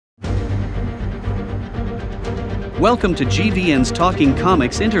Welcome to GVN's Talking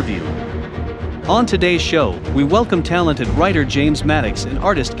Comics interview. On today's show, we welcome talented writer James Maddox and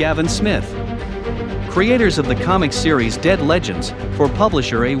artist Gavin Smith, creators of the comic series Dead Legends, for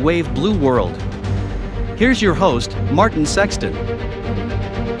publisher A Wave Blue World. Here's your host, Martin Sexton.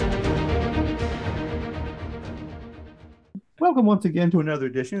 Welcome once again to another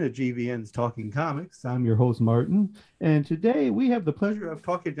edition of GVN's Talking Comics. I'm your host, Martin, and today we have the pleasure of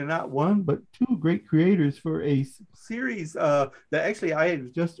talking to not one, but two great creators for a series that actually I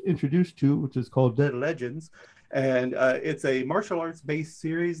had just introduced to, which is called Dead Legends. And it's a martial arts-based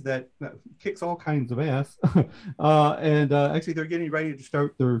series that kicks all kinds of ass. Actually, they're getting ready to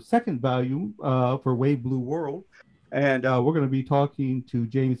start their second volume for Wave Blue World. And we're going to be talking to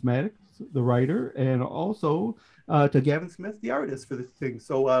James Maddox, the writer, and also to Gavin Smith, the artist for this thing.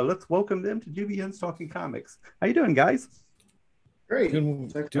 So let's welcome them to GVN's Talking Comics. How you doing, guys? Great. Doing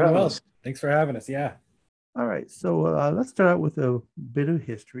well. Thanks for having us. Yeah. All right. So let's start out with a bit of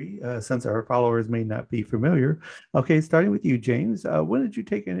history, since our followers may not be familiar. Okay, starting with you, James. When did you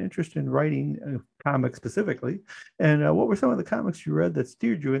take an interest in writing comics specifically? And what were some of the comics you read that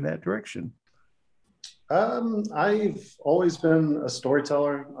steered you in that direction? I've always been a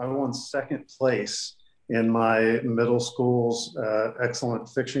storyteller. I won second place in my middle school's excellent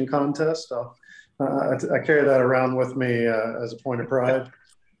fiction contest. I carry that around with me as a point of pride.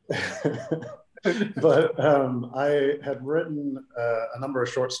 But I had written a number of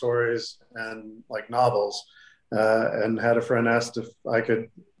short stories and like novels, and had a friend asked if I could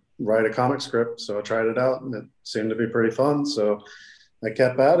write a comic script. So I tried it out and it seemed to be pretty fun. So I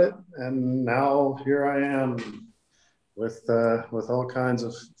kept at it, and now here I am with all kinds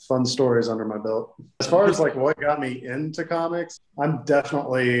of fun stories under my belt. As far as like what got me into comics, I'm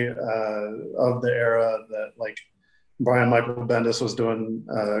definitely of the era that like Brian Michael Bendis was doing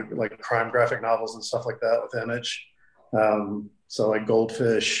like crime graphic novels and stuff like that with Image. So like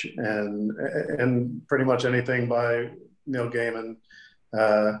Goldfish and pretty much anything by Neil Gaiman,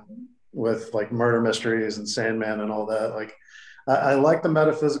 with like murder mysteries and Sandman and all that. Like I like the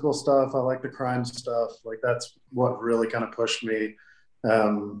metaphysical stuff. I like the crime stuff. Like that's what really kind of pushed me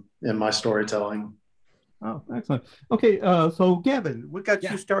in my storytelling. Oh, excellent. Okay, so Gavin, what got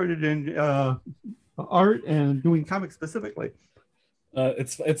you started in art and doing comics specifically?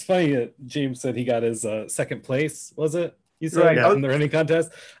 It's funny that James said he got his second place. Was it? You said Right. In the running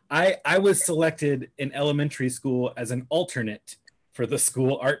contest. I was selected in elementary school as an alternate for the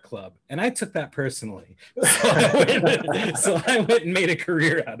school art club, and I took that personally. So I went and made a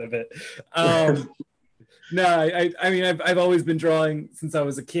career out of it. No, I mean I've always been drawing since I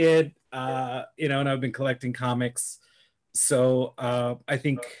was a kid, and I've been collecting comics. So I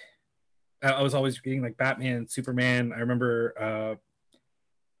think I was always reading like Batman and Superman. I remember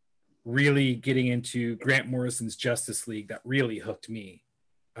really getting into Grant Morrison's Justice League. That really hooked me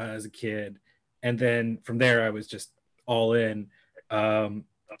as a kid, and then from there I was just all in.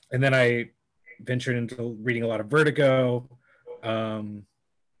 And then I ventured into reading a lot of Vertigo,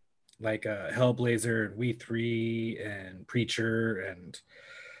 like Hellblazer and We Three and Preacher and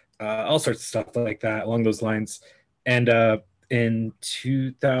all sorts of stuff like that along those lines. And in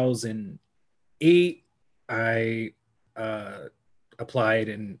 2008, I applied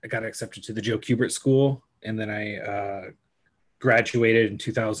and I got accepted to the Joe Kubert School. And then I graduated in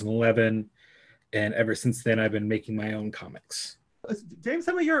 2011. And ever since then, I've been making my own comics. James,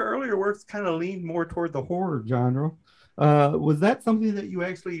 some of your earlier works kind of leaned more toward the horror genre. Was that something that you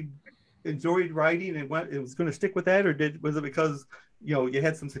actually enjoyed writing and it was going to stick with that, or was it because you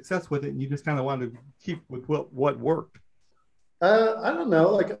had some success with it and you just kind of wanted to keep with what worked? I don't know.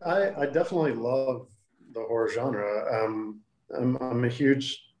 Like I definitely love the horror genre. I'm a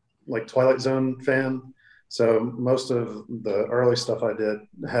huge like Twilight Zone fan, so most of the early stuff I did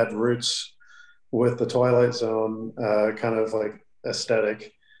had roots with the Twilight Zone kind of like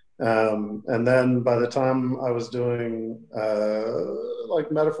aesthetic. And then by the time I was doing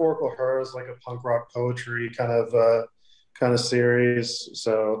like metaphorical horrors, like a punk rock poetry kind of series.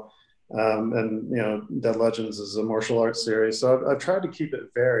 So and Dead Legends is a martial arts series. So I've tried to keep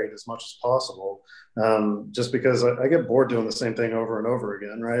it varied as much as possible, just because I get bored doing the same thing over and over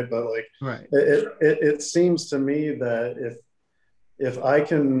again, right? But like, right. It seems to me that if I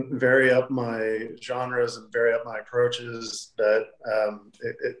can vary up my genres and vary up my approaches, that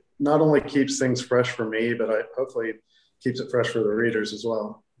it not only keeps things fresh for me, but hopefully keeps it fresh for the readers as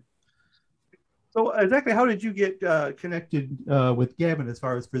well. So exactly how did you get connected with Gavin as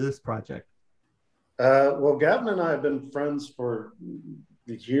far as for this project? Well, Gavin and I have been friends for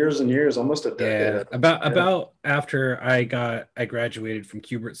years and years, almost a decade. Yeah, about after I graduated from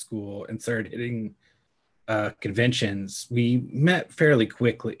Kubert School and started hitting conventions, we met fairly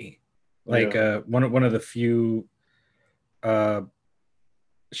quickly. Like one of the few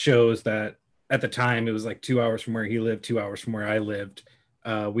shows that at the time it was like 2 hours from where he lived, 2 hours from where I lived.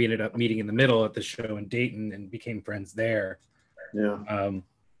 We ended up meeting in the middle at the show in Dayton and became friends there. Yeah.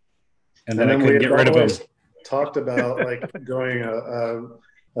 And then I couldn't get rid of him. Talked about like doing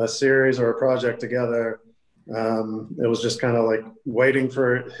a series or a project together. It was just kind of like waiting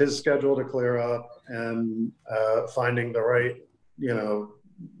for his schedule to clear up and finding the right,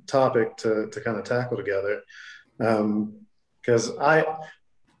 topic to kind of tackle together. Because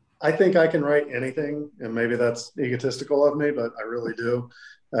I think I can write anything, and maybe that's egotistical of me, but I really do.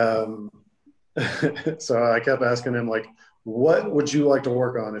 So I kept asking him, like, what would you like to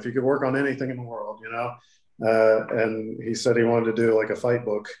work on if you could work on anything in the world, and he said he wanted to do like a fight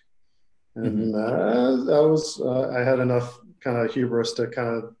book. And I had enough kind of hubris to kind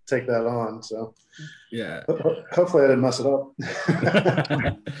of take that on. So yeah, hopefully I didn't mess it up.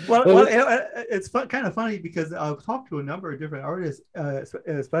 It's kind of funny because I've talked to a number of different artists,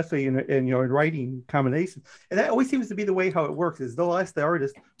 especially in your writing combination, and that always seems to be the way how it works. Is they'll ask the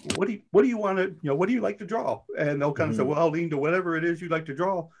artist, what do you want to, what do you like to draw, and they'll kind of say, well, I'll lean to whatever it is you like to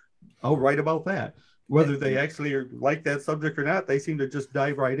draw. I'll write about that. Whether they actually are like that subject or not, they seem to just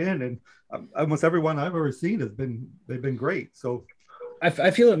dive right in, and almost everyone I've ever seen they've been great. So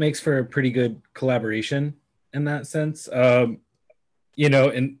I feel it makes for a pretty good collaboration in that sense. In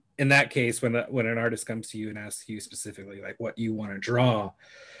that case, when an artist comes to you and asks you specifically like what you want to draw,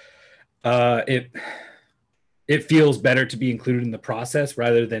 it feels better to be included in the process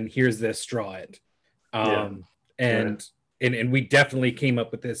rather than here's this, draw it. And we definitely came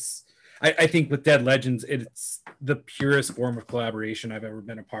up with this. I think with Dead Legends, it's the purest form of collaboration I've ever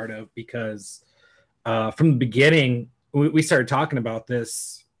been a part of, because from the beginning, we started talking about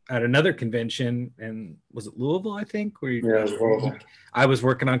this at another convention, and was it Louisville, I think? It was Louisville. I was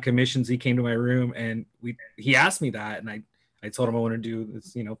working on commissions. He came to my room and he asked me that, and I told him I want to do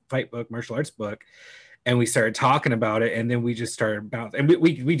this, fight book, martial arts book. And we started talking about it, and then we just started bouncing. And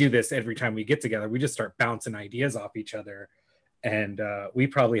we do this every time we get together. We just start bouncing ideas off each other. And we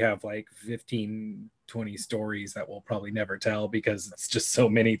probably have like 15, 20 stories that we'll probably never tell, because it's just so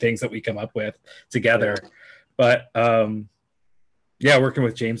many things that we come up with together. But working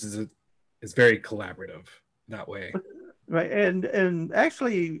with James is very collaborative that way. Right. And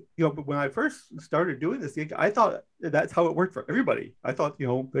actually, when I first started doing this gig, I thought that's how it worked for everybody. I thought,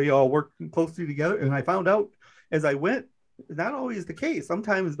 they all worked closely together. And I found out as I went, not always the case.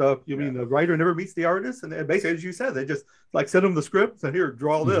 Sometimes the writer never meets the artist, and basically, as you said, they just like send them the scripts and here,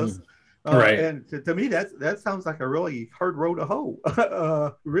 draw this. Right. And to me, that sounds like a really hard road to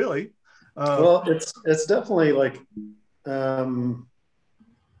hoe. Really. Well, it's definitely like I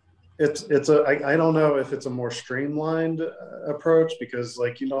don't know if it's a more streamlined approach, because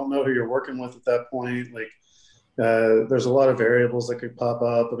like you don't know who you're working with at that point. Like there's a lot of variables that could pop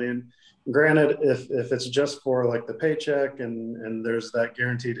up. I mean, granted, if it's just for like the paycheck and there's that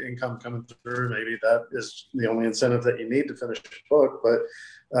guaranteed income coming through, maybe that is the only incentive that you need to finish the book. But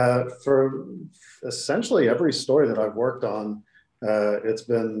for essentially every story that I've worked on, it's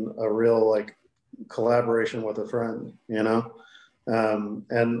been a real like collaboration with a friend, and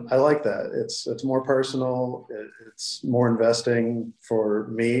I like that. It's more personal. It's more investing for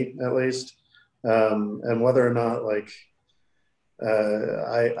me, at least. And whether or not like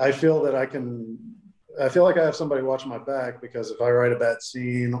I feel that I feel like I have somebody watching my back, because if I write a bad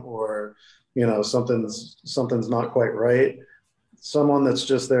scene or something's not quite right, someone that's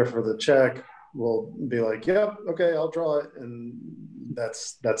just there for the check will be like, yep, okay, I'll draw it, and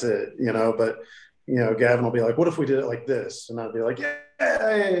that's it, but Gavin will be like, what if we did it like this? And I'd be like,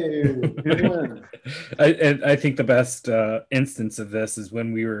 yay, you win. I think the best instance of this is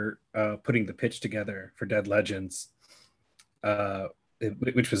when we were putting the pitch together for Dead Legends,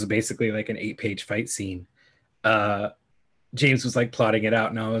 which was basically like an 8-page fight scene. James was like plotting it out,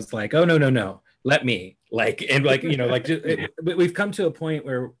 and I was like, oh, no, let me, like, and like, we've come to a point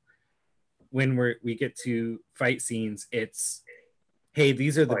where when we get to fight scenes, it's, hey,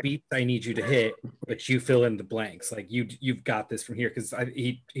 these are the beats I need you to hit, but you fill in the blanks. Like you've got this from here, because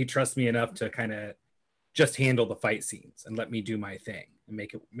he trusts me enough to kind of just handle the fight scenes and let me do my thing and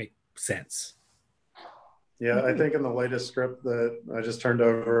make it make sense. Yeah, I think in the latest script that I just turned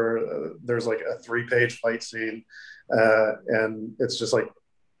over, there's like a 3-page fight scene, and it's just like,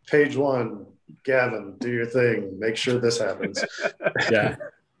 page 1, Gavin, do your thing, make sure this happens. Yeah.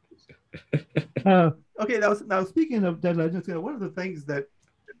 Okay, now speaking of Dead Legends, one of the things that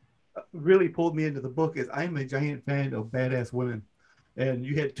really pulled me into the book is I'm a giant fan of badass women. and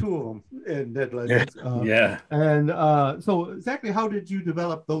you had two of them in Dead Legends. Yeah. And so exactly how did you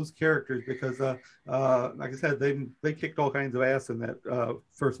develop those characters? Because like I said, they kicked all kinds of ass in that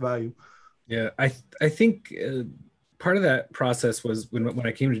first volume. Yeah, I think part of that process was when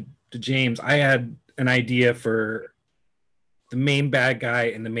I came to James, I had an idea for the main bad guy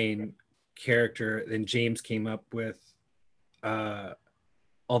and the main character. Then James came up with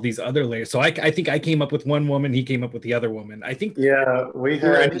all these other layers. So I think I came up with one woman, he came up with the other woman. I think Yeah, we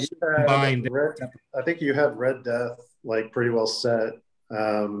had, combined. I think you had Red Death like pretty well set.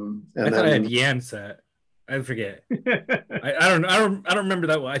 And I thought I had Yan set. I forget. I don't remember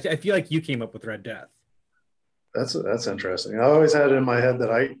that well. I feel like you came up with Red Death. That's interesting. I always had it in my head that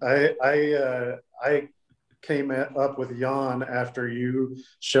I came up with Jan after you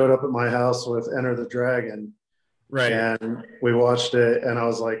showed up at my house with Enter the Dragon. Right. And we watched it, and I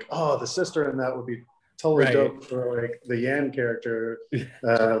was like, "Oh, the sister in that would be totally Right. dope for like the Yan character."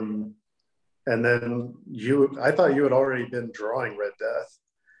 And then I thought you had already been drawing Red Death.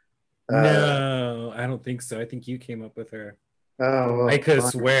 No, I don't think so. I think you came up with her. Oh, well, I could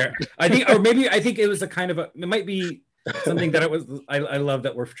swear. I think it was a kind of it might be something that it was. I love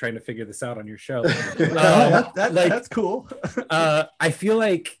that we're trying to figure this out on your show. That's cool. I feel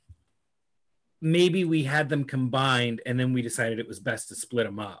like maybe we had them combined, and then we decided it was best to split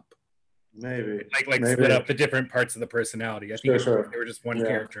them up. Maybe maybe. Split up the different parts of the personality. I think they were just one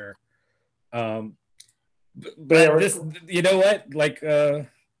character. But this, you know what? Like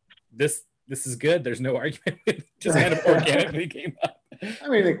this is good. There's no argument. It just kind of organically came up. I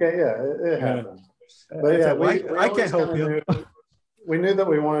mean, it happened. But yeah, I can't help you. We knew that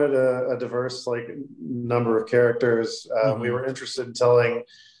we wanted a diverse like number of characters. We were interested in telling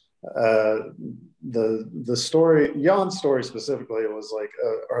the story. Jan's story specifically was like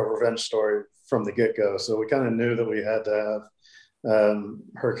a revenge story from the get-go. So we kind of knew that we had to have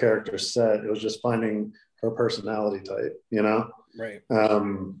her character set. It was just finding her personality type, you know? Right.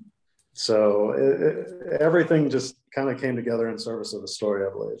 So everything just kind of came together in service of the story, I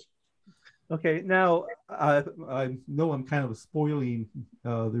believe. Okay, now I know I'm kind of spoiling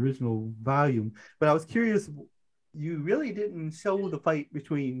the original volume, but I was curious. You really didn't show the fight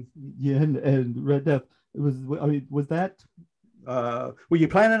between Yen and Red Death. Was that? Were you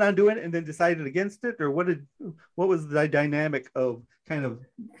planning on doing it and then decided against it, or what was the dynamic of kind of,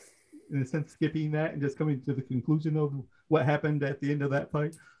 in a sense, skipping that and just coming to the conclusion of what happened at the end of that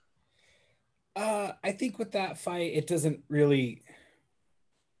fight? I think with that fight, it doesn't really.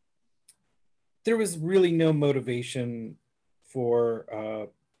 There was really no motivation for,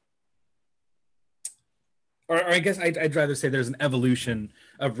 or I guess I'd rather say there's an evolution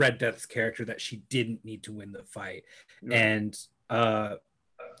of Red Death's character that she didn't need to win the fight, and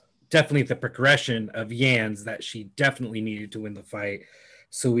definitely the progression of Yan's that she definitely needed to win the fight.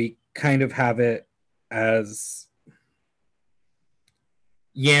 So we kind of have it as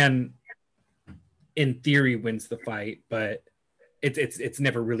Yan, in theory, wins the fight, but it's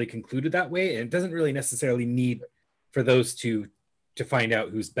never really concluded that way, and it doesn't really necessarily need for those two to find out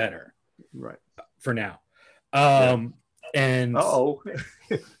who's better, right? For now, and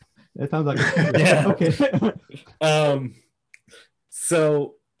that sounds like okay.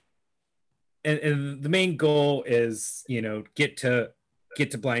 So, and the main goal is, you know, get to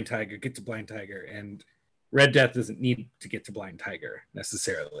Blind Tiger, and Red Death doesn't need to get to Blind Tiger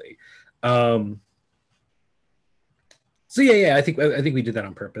necessarily. So yeah, I think we did that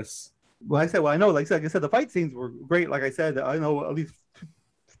on purpose. Well, I know, like I said, the fight scenes were great. Like I said, I know at least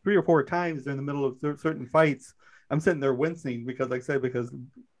 3 or 4 times in the middle of certain fights, I'm sitting there wincing because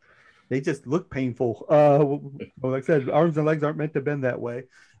they just look painful. Well, like I said, arms and legs aren't meant to bend that way,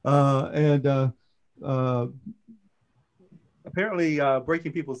 and apparently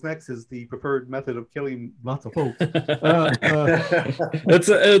breaking people's necks is the preferred method of killing lots of folks. That's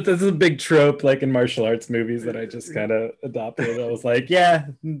a big trope, like in martial arts movies, that I just kind of adopted. I was like, yeah,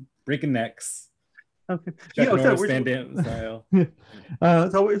 breaking necks. Okay. So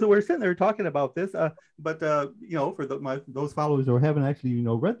we're sitting there talking about this, but for those followers who haven't actually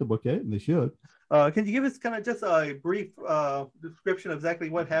read the book yet, and they should, can you give us kind of just a brief description of exactly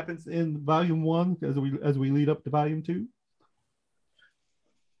what happens in Volume 1 as we lead up to Volume 2?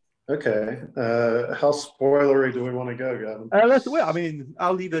 Okay. How spoilery do we want to go, Gavin?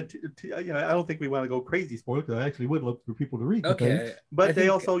 I'll leave it to, I don't think we want to go crazy spoiler, because I actually would love for people to read the thing. But they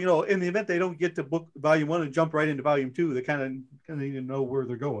also, in the event they don't get to book Volume 1 and jump right into Volume 2, they kind of need to know where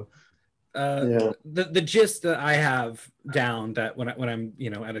they're going. The gist that I have down, that when I'm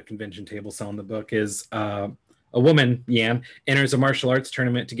at a convention table selling the book, is a woman, Yan, enters a martial arts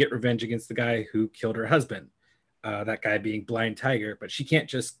tournament to get revenge against the guy who killed her husband. that guy being Blind Tiger, but she can't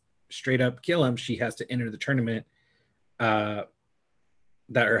just straight up kill him. She has to enter the tournament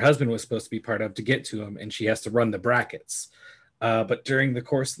that her husband was supposed to be part of to get to him, and she has to run the brackets. But during the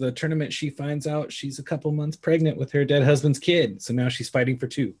course of the tournament, she finds out she's a couple months pregnant with her dead husband's kid. So now she's fighting for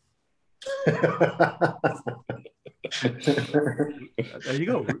two. There you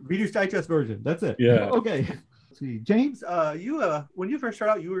go. Reader's Digest version. That's it. Yeah. Okay. Let's see, James, you when you first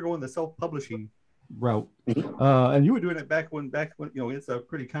started out, you were going the self-publishing route, and you were doing it back when it's a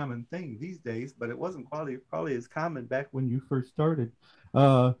pretty common thing these days, but it wasn't probably as common back when you first started.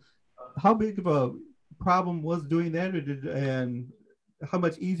 How big of a problem was doing that, and how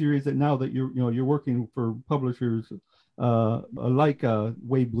much easier is it now that you're working for publishers like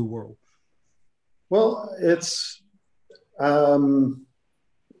Wave Blue World? Well, it's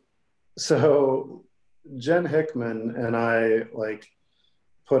so Jen Hickman and I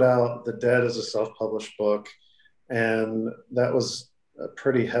put out The Dead as a self-published book, and that was a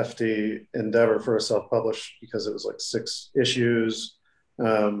pretty hefty endeavor for a self-published because it was 6 issues.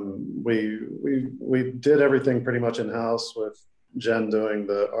 We did everything pretty much in-house, with Jen doing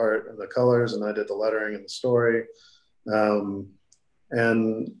the art and the colors, and I did the lettering and the story. And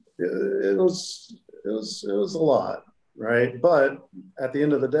it was a lot, right? But at the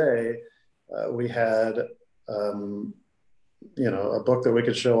end of the day, we had a book that we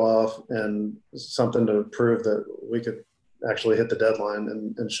could show off and something to prove that we could actually hit the deadline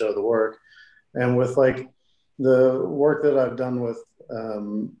and show the work. And with the work that I've done with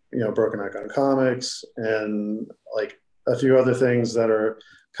Broken Icon Comics and a few other things that are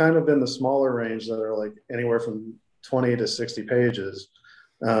kind of in the smaller range that are anywhere from 20 to 60 pages.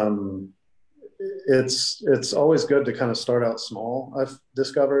 It's always good to kind of start out small. I've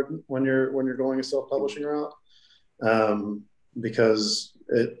discovered when you're going a self-publishing route, because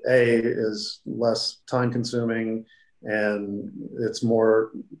it is less time consuming and it's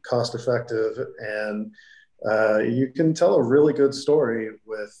more cost effective, and you can tell a really good story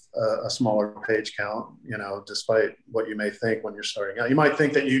with a smaller page count, despite what you may think when you're starting out. You might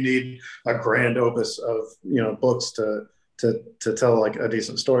think that you need a grand opus of, books to tell a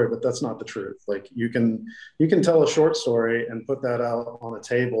decent story, but that's not the truth. You can tell a short story and put that out on a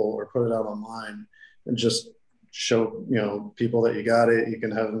table or put it out online and just show, people that you got it. You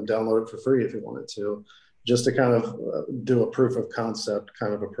can have them download it for free if you wanted to, just to kind of do a proof of concept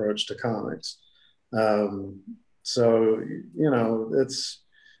kind of approach to comics. So, it's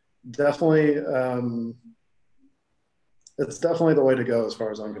definitely the way to go as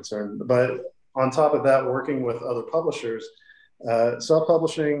far as I'm concerned. But on top of that, working with other publishers,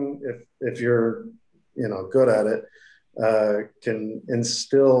 self-publishing, if you're, good at it, can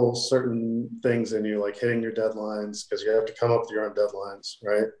instill certain things in you, like hitting your deadlines, because you have to come up with your own deadlines,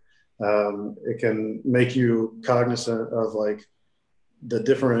 right? It can make you cognizant of the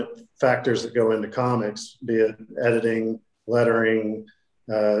different factors that go into comics, be it editing, lettering,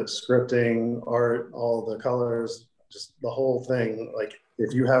 scripting, art, all the colors, just the whole thing.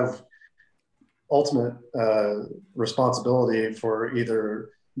 If you have ultimate responsibility for either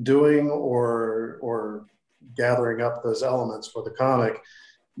doing or gathering up those elements for the comic,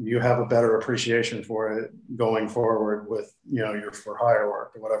 you have a better appreciation for it going forward with your for hire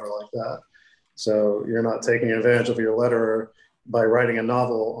work or whatever like that. So you're not taking advantage of your letterer by writing a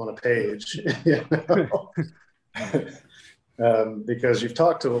novel on a page, because you've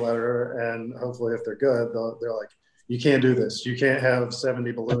talked to a letterer, and hopefully if they're good, they're like, you can't do this. You can't have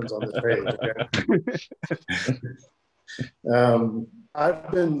 70 balloons on this page. Okay?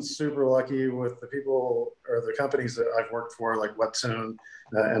 I've been super lucky with the people or the companies that I've worked for, like Webtoon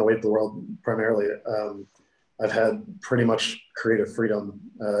and Wave Blue World primarily. I've had pretty much creative freedom.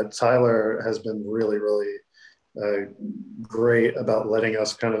 Tyler has been really, really great about letting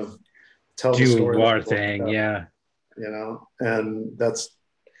us kind of tell the story. Do our thing, yeah. And that's,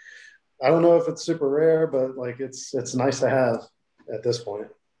 I don't know if it's super rare, but it's nice to have at this point.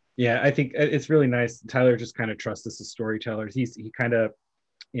 Yeah, I think it's really nice. Tyler just kind of trusts us as storytellers. He kind of,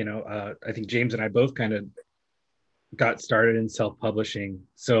 I think James and I both kind of got started in self-publishing.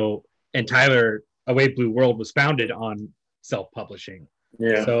 So, and Tyler, A Wave Blue World was founded on self-publishing.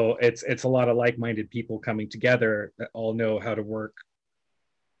 Yeah. So it's a lot of like-minded people coming together that all know how to work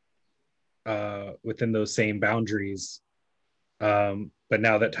within those same boundaries. But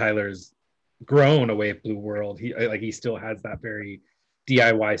now that Tyler's grown A Wave Blue World, he still has that very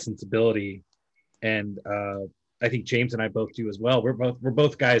DIY sensibility, and I think James and I both do as well. We're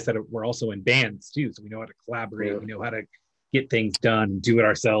both guys that we're also in bands too, so we know how to collaborate. Yeah. We know how to get things done, do it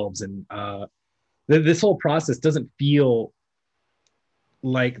ourselves, and this whole process doesn't feel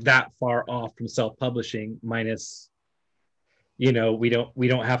like that far off from self-publishing, minus, we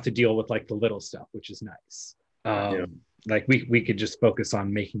don't have to deal with like the little stuff, which is nice. Yeah. Like we could just focus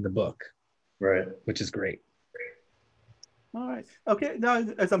on making the book, Right. which is great. All right. Okay. Now,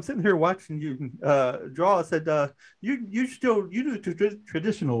 as I'm sitting here watching you draw, I said you do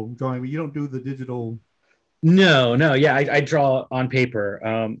traditional drawing, but you don't do the digital. No, yeah, I draw on paper.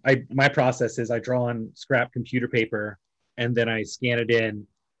 My process is I draw on scrap computer paper, and then I scan it in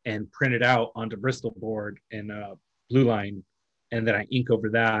and print it out onto Bristol board and Blue Line, and then I ink over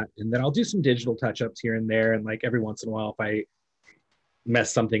that, and then I'll do some digital touch-ups here and there, and like every once in a while, if I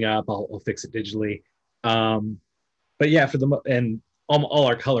mess something up, I'll fix it digitally. But yeah, and all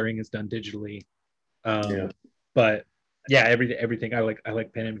our coloring is done digitally. But yeah, everything I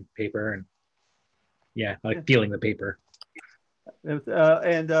like pen and paper, and yeah, I like feeling the paper. And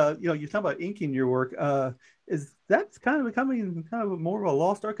you're talking about inking your work. Is that kind of becoming kind of more of a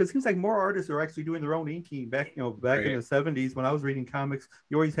lost art? Because it seems like more artists are actually doing their own inking. Back in the 70s when I was reading comics,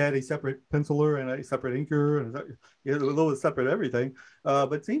 you always had a separate penciler and a separate inker and a little separate everything.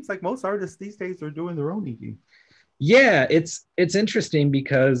 But it seems like most artists these days are doing their own inking. Yeah, it's interesting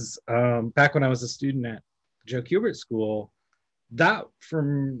because back when I was a student at Joe Kubert School, I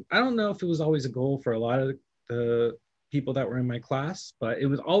don't know if it was always a goal for a lot of the people that were in my class, but it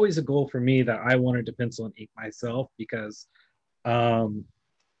was always a goal for me that I wanted to pencil and ink myself because I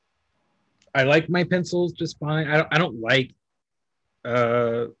like my pencils just fine. I don't like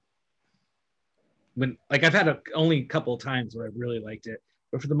when, like, I've had only a couple of times where I really liked it,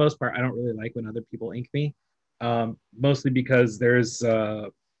 but for the most part, I don't really like when other people ink me. Mostly because there's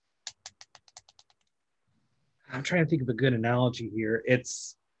I'm trying to think of a good analogy here.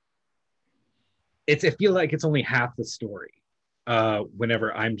 I feel like it's only half the story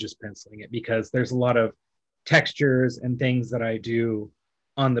whenever I'm just penciling it, because there's a lot of textures and things that I do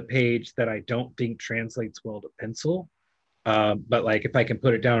on the page that I don't think translates well to pencil. But like if I can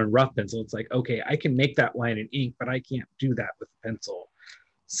put it down in rough pencil, it's like, okay, I can make that line in ink, but I can't do that with pencil.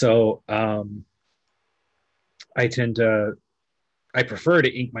 So I prefer to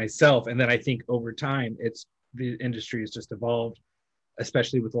ink myself. And then I think over time, the industry has just evolved,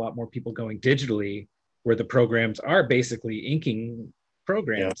 especially with a lot more people going digitally, where the programs are basically inking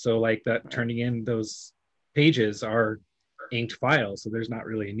programs. Yeah. So like that, turning in those pages are inked files. So there's not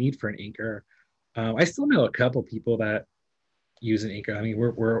really a need for an inker. I still know a couple people that use an inker. I mean,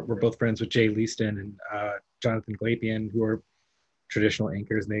 we're both friends with Jay Leaston and Jonathan Glapian, who are traditional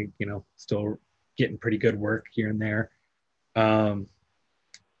inkers. And they, still getting pretty good work here and there.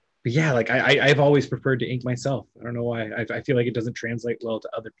 But yeah, like I've always preferred to ink myself. I don't know why. I feel like it doesn't translate well to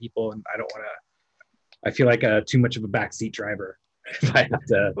other people, and I don't want to. I feel like too much of a backseat driver. If I have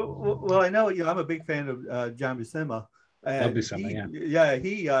to. Well, I know I'm a big fan of John Buscema. Love Buscema, yeah.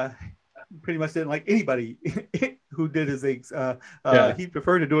 He pretty much didn't like anybody who did his inks. He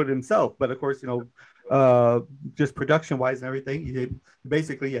preferred to do it himself, but of course, just production-wise and everything, you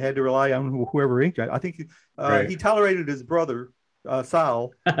had to rely on whoever inked it. I think he tolerated his brother.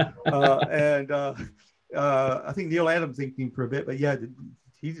 Sal, and I think Neil Adams inked him for a bit, but yeah,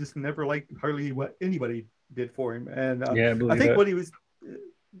 he just never liked hardly what anybody did for him. And I think what he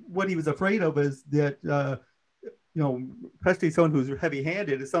was afraid of is that especially someone who's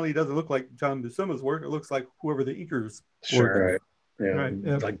heavy-handed, it suddenly doesn't look like John Buscema's work. It looks like whoever the inkers were. Right.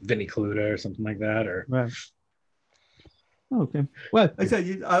 Yeah. Like Vinnie Colaiuta or something like that, or. Right. Okay. Well, I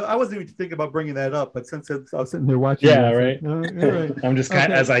said I wasn't even thinking about bringing that up, but since I was sitting there watching, right. Right. I'm just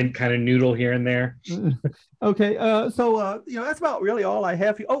kind of, as I kind of noodle here and there. Okay. So that's about really all I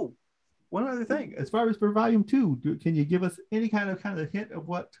have. Oh, one other thing. As far as for volume 2, can you give us any kind of hint of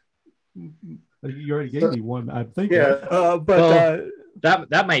what? You already gave me one, I think. Yeah.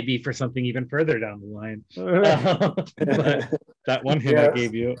 That might be for something even further down the line. But that one hint I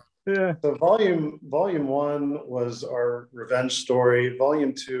gave you. Yeah. So volume 1 was our revenge story.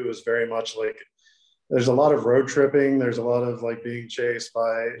 Volume 2 is very much like there's a lot of road tripping. There's a lot of like being chased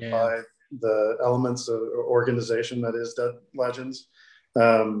by the elements of organization that is Dead Legends.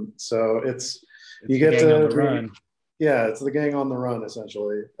 So it's you get to run. Yeah, it's the gang on the run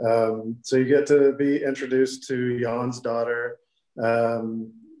essentially. So you get to be introduced to Jan's daughter.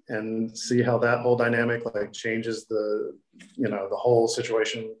 And see how that whole dynamic like changes the whole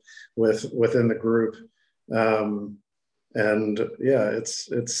situation within the group. And yeah,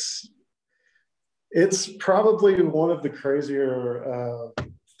 it's probably one of the crazier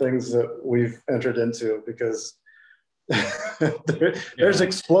things that we've entered into, because there's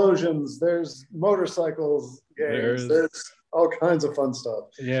explosions, there's motorcycles, games, there's all kinds of fun stuff.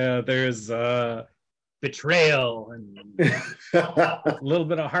 Yeah, there's betrayal and a little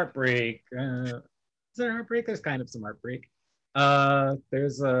bit of heartbreak. Is there heartbreak? There's kind of some heartbreak.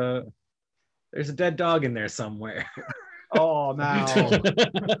 There's a dead dog in there somewhere. Oh no.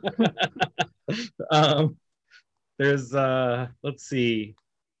 There's let's see,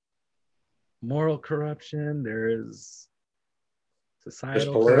 moral corruption. There's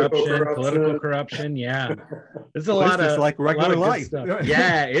societal political corruption. Yeah, there's a lot of like regular life stuff.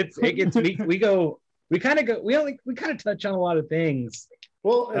 Yeah, it gets we kind of touch on a lot of things.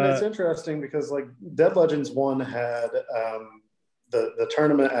 Well, and it's interesting because like Dead Legends 1 had the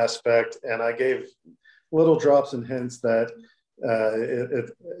tournament aspect, and I gave little drops and hints that it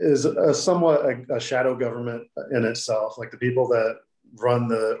is somewhat a shadow government in itself. Like the people that run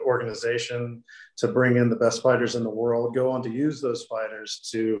the organization to bring in the best fighters in the world go on to use those fighters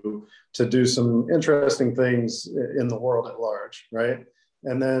to do some interesting things in the world at large, right?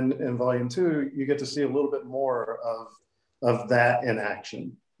 And then in volume 2, you get to see a little bit more of that in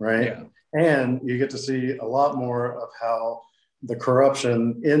action, right? Yeah. And you get to see a lot more of how the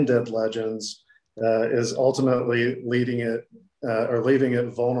corruption in Dead Legends is ultimately leading it or leaving it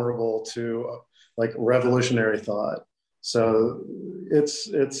vulnerable to like revolutionary thought. So it's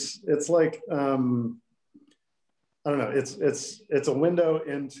like I don't know. It's a window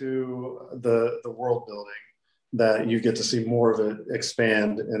into the world building that you get to see more of it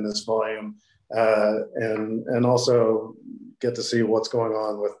expand in this volume, and also get to see what's going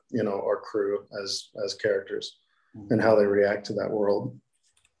on with our crew as characters and how they react to that world.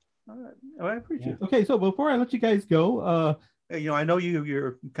 All right. Oh, I appreciate it. Okay, so before I let you guys go, I know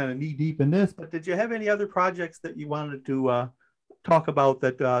you're kind of knee deep in this, but did you have any other projects that you wanted to talk about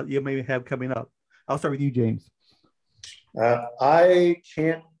that you maybe have coming up? I'll start with you, James. I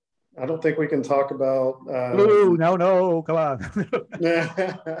don't think we can talk about. No, come on.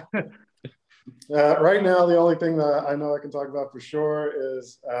 Right now, the only thing that I know I can talk about for sure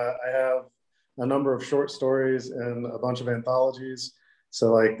is I have a number of short stories in a bunch of anthologies.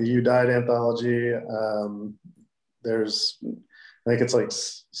 So like the You Died anthology, there's, I think it's like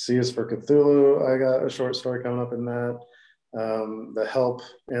C is for Cthulhu. I got a short story coming up in that. The Help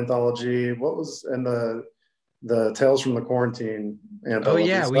anthology, and the Tales from the Quarantine anthology. Oh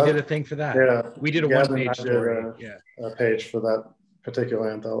yeah, we did a thing for that. Yeah, we did a one-page story. A page for that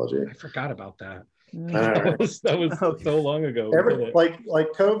particular anthology. I forgot about that. Right. that was so long ago. Like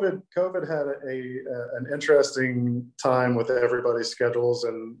COVID had an interesting time with everybody's schedules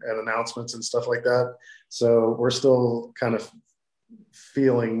and announcements and stuff like that. So we're still kind of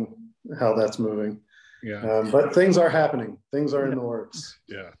feeling how that's moving. Yeah. But things are happening. Things are in the works.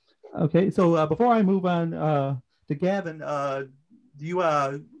 Yeah. Okay, so before I move on to Gavin, do you,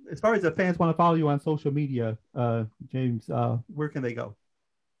 as far as the fans want to follow you on social media, James, where can they go?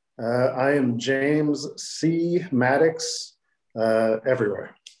 I am James C. Maddox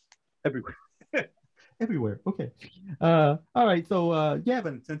everywhere. Everywhere. Okay. All right. So,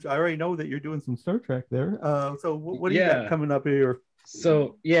 Gavin, since I already know that you're doing some Star Trek there, so what do you got coming up here?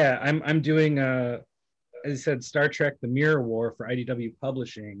 So yeah, I'm doing as I said, Star Trek: The Mirror War for IDW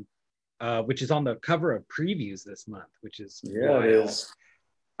Publishing, which is on the cover of previews this month, which is wild. It is.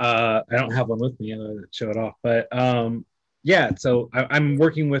 I don't have one with me to show it off, but yeah. So I'm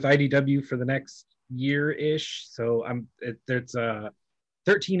working with IDW for the next year-ish. So there's a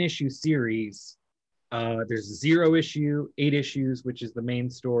 13-issue series. There's a 0 issue, 8 issues, which is the main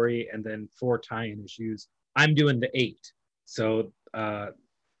story, and then 4 tie-in issues. I'm doing the 8, so the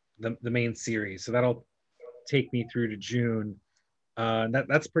main series. So that'll take me through to June.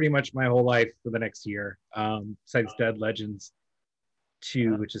 That's pretty much my whole life for the next year. Besides Dead Legends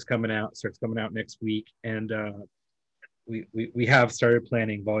 2, which is starts coming out next week, and we have started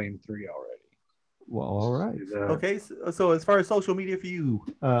planning volume 3 already. Well, all right. Okay, so as far as social media for you,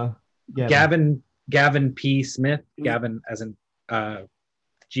 Gavin P. Smith, Gavin as in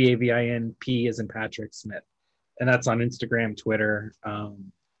Gavin P as in Patrick Smith, and that's on Instagram, Twitter.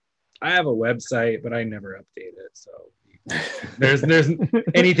 I have a website, but I never update it. So there's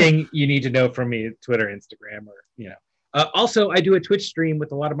anything you need to know from me, Twitter, Instagram, or also, I do a Twitch stream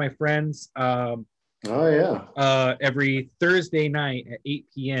with a lot of my friends. Every Thursday night at 8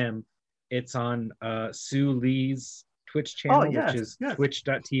 p.m. It's on Sue Lee's Twitch channel, which is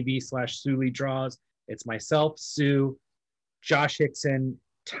twitch.tv/Sue Lee Draws. It's myself, Sue, Josh Hickson,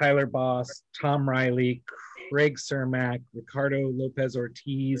 Tyler Boss, Tom Riley, Craig Cermak, Ricardo Lopez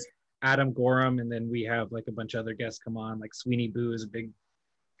Ortiz, Adam Gorham, and then we have like a bunch of other guests come on, like Sweeney Boo is a big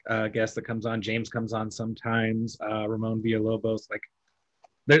guest that comes on. James comes on sometimes. Ramon Villalobos. Like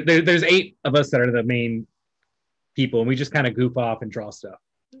there's 8 of us that are the main people, and we just kind of goof off and draw stuff.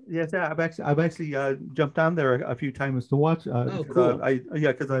 Yes, yeah, I've actually jumped on there a few times to watch. Cool.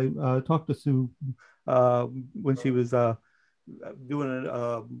 Because I talked to Sue when she was doing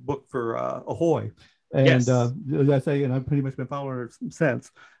a book for Ahoy, and Yes. as I say, and I've pretty much been following her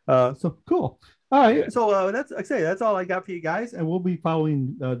since. So cool. All right, so that's like I say, that's all I got for you guys, and we'll be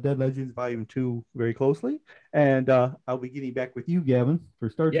following Dead Legends Volume 2 very closely, and I'll be getting back with you, Gavin, for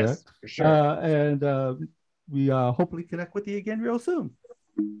Star Trek. Yes, for sure. And we hopefully connect with you again real soon.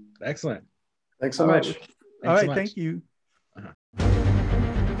 Excellent. Thanks so All right. much. All right, so much. thank you.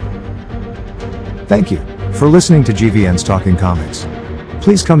 Thank you for listening to GVN's Talking Comics.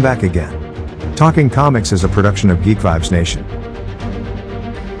 Please come back again. Talking Comics is a production of Geek Vibes Nation.